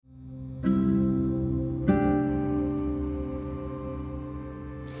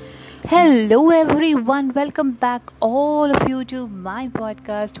Hello, everyone. Welcome back, all of you, to my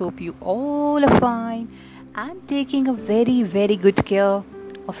podcast. Hope you all are fine and taking a very, very good care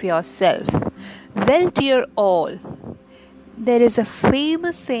of yourself. Well, dear all, there is a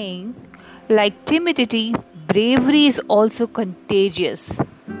famous saying like timidity, bravery is also contagious.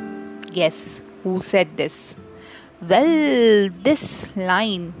 Yes, who said this? Well, this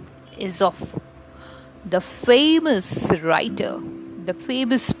line is of the famous writer, the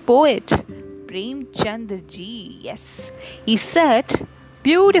famous poet Premchand ji. Yes, he said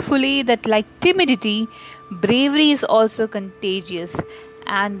beautifully that like timidity, bravery is also contagious,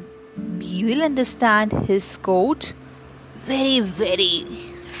 and you will understand his quote very, very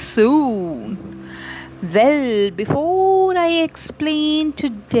soon. Well, before I explain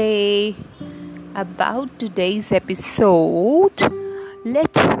today about today's episode,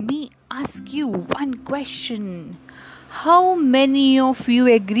 let me ask you one question. How many of you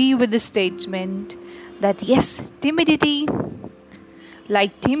agree with the statement that yes, timidity,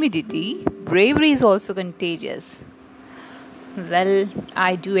 bravery is also contagious? Well,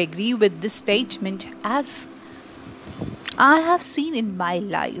 I do agree with this statement, as I have seen in my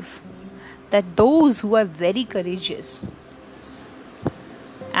life that those who are very courageous,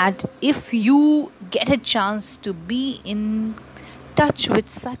 and if you get a chance to be in touch with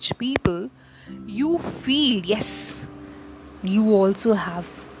such people, you feel yes, you also have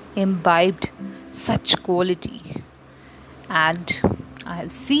imbibed such quality. And I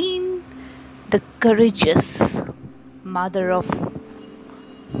have seen the courageous mother of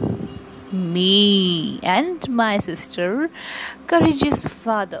me and my sister, courageous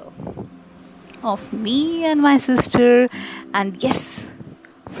father of me and my sister, and yes,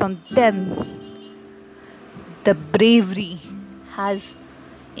 from them the bravery has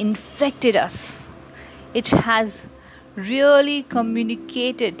infected us. It has really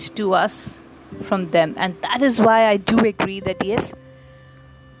communicated to us from them, and that is why I do agree that yes,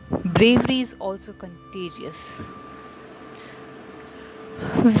 bravery is also contagious.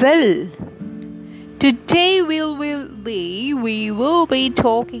 Well, today we will be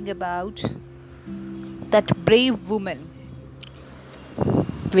talking about that brave woman,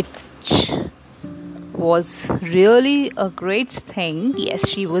 which was really a great thing. Yes,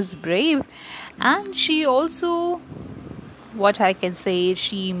 she was brave, and she also, what I can say,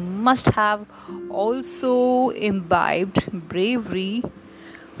 she must have also imbibed bravery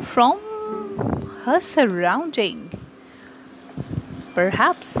from her surrounding,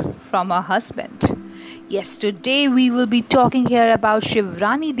 perhaps from her husband. Yes, today we will be talking here about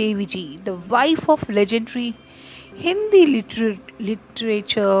Shivrani Devi ji, the wife of legendary Hindi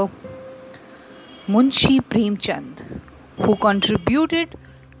literature Munshi Premchand, who contributed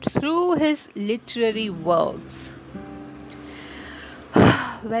through his literary works.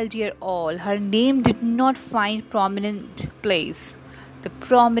 Well, dear all, her name did not find the prominent place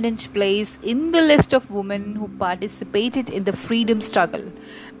in the list of women who participated in the freedom struggle,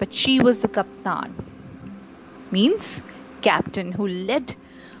 but she was the Kaptan, means captain, who led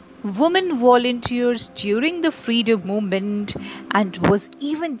women volunteers during the freedom movement and was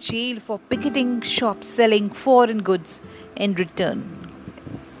even jailed for picketing shops selling foreign goods in return.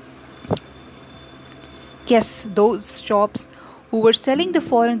 Yes, those shops who were selling the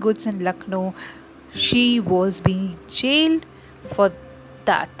foreign goods in Lucknow, she was being jailed for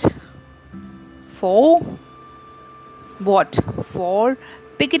that. For what? For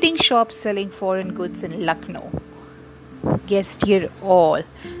picketing shops selling foreign goods in Lucknow. Yes, dear all.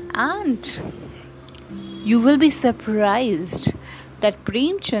 And you will be surprised that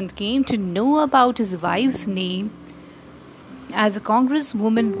Premchand came to know about his wife's name as a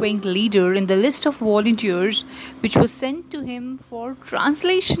congresswoman wing leader in the list of volunteers which was sent to him for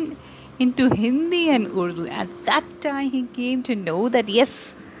translation into Hindi and Urdu. At that time he came to know that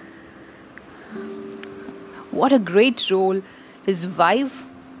yes, what a great role his wife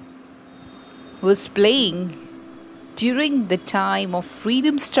was playing during the time of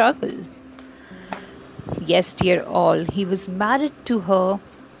freedom struggle. Yes, dear all, he was married to her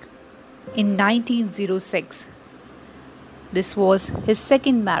in 1906. This was his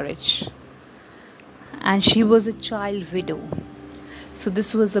second marriage, and she was a child widow. So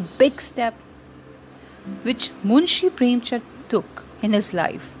this was a big step which Munshi Premchand took in his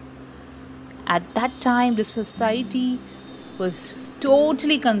life. At that time, the society was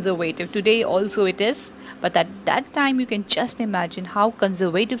totally conservative. Today also it is, but at that time you can just imagine how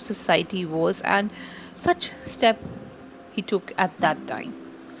conservative society was, and such step he took at that time.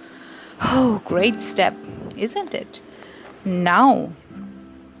 Oh, great step, isn't it? Now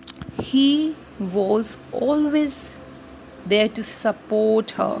he was always there to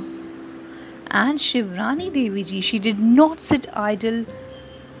support her And Shivrani Devi ji, she did not sit idle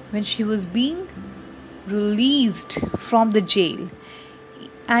when she was being released from the jail.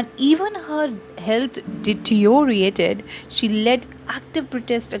 And even her health deteriorated, she led active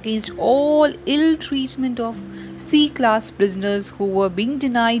protest against all ill treatment of C-class prisoners who were being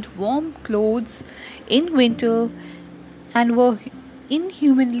denied warm clothes in winter and were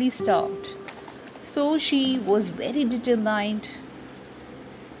inhumanly starved. So she was very determined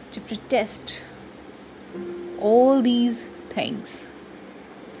to protest all these things.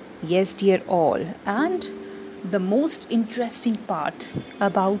 Yes, dear all. And the most interesting part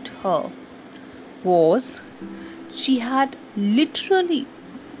about her was she had literary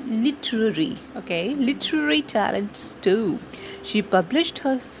talents too. She published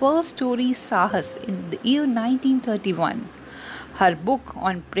her first story Sahas in the year 1931. Her book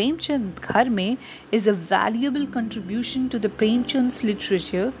on Premchand Ghar Mein is a valuable contribution to the Premchand's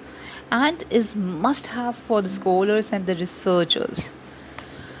literature and is must have for the scholars and the researchers.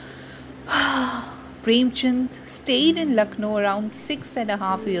 Premchand stayed in Lucknow around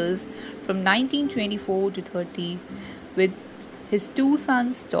 6.5 years from 1924 to 30 with his 2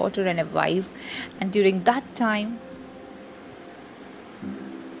 sons, daughter and a wife, and during that time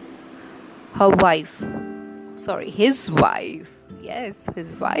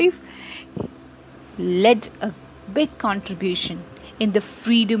his wife led a big contribution in the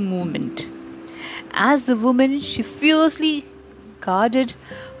freedom movement. As a woman, she fiercely guarded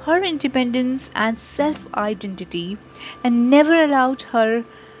her independence and self-identity and never allowed her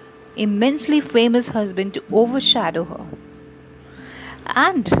immensely famous husband to overshadow her.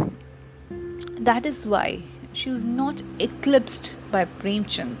 And that is why she was not eclipsed by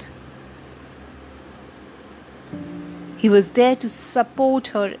Premchand. He was there to support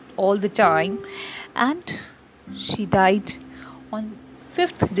her all the time, and she died on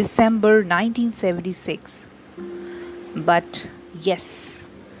 5th December 1976. But yes,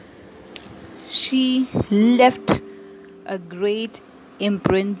 she left a great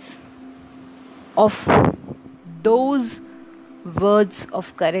imprint of those words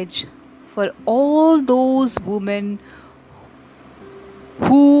of courage for all those women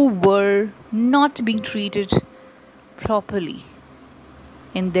who were not being treated properly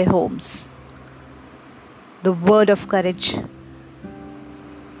in their homes. The word of courage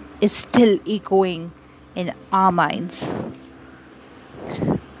is still echoing in our minds.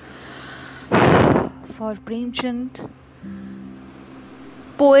 For Premchand,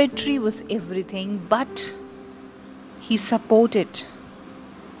 poetry was everything, but he supported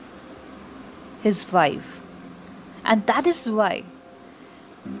his wife, and that is why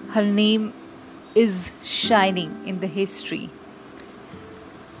her name is shining in the history.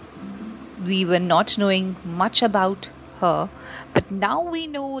 We were not knowing much about her, but now we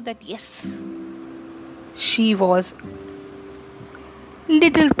know that yes, she was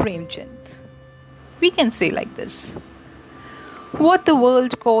little Premchand. We can say like this. What the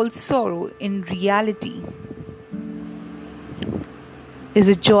world calls sorrow in reality is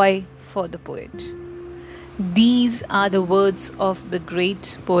a joy for the poet. These are the words of the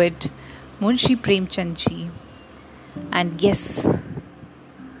great poet Munshi Premchand ji. And yes,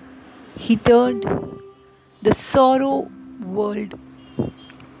 he turned the sorrow world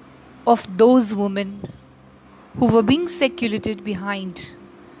of those women who were being secluded behind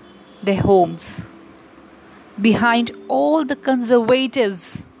their homes, behind all the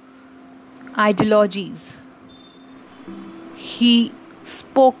conservatives' ideologies. He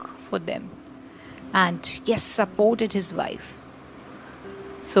spoke for them and yes, supported his wife.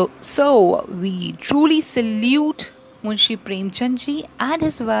 So we truly salute Munshi Premchand ji and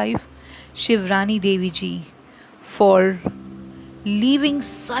his wife Shivrani Devi ji for leaving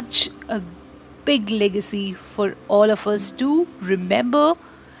such a big legacy for all of us to remember,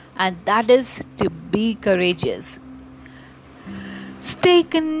 and that is to be courageous. Stay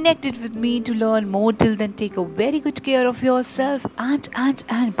connected with me to learn more. Till then, take a very good care of yourself and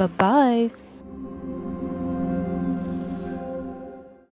bye bye.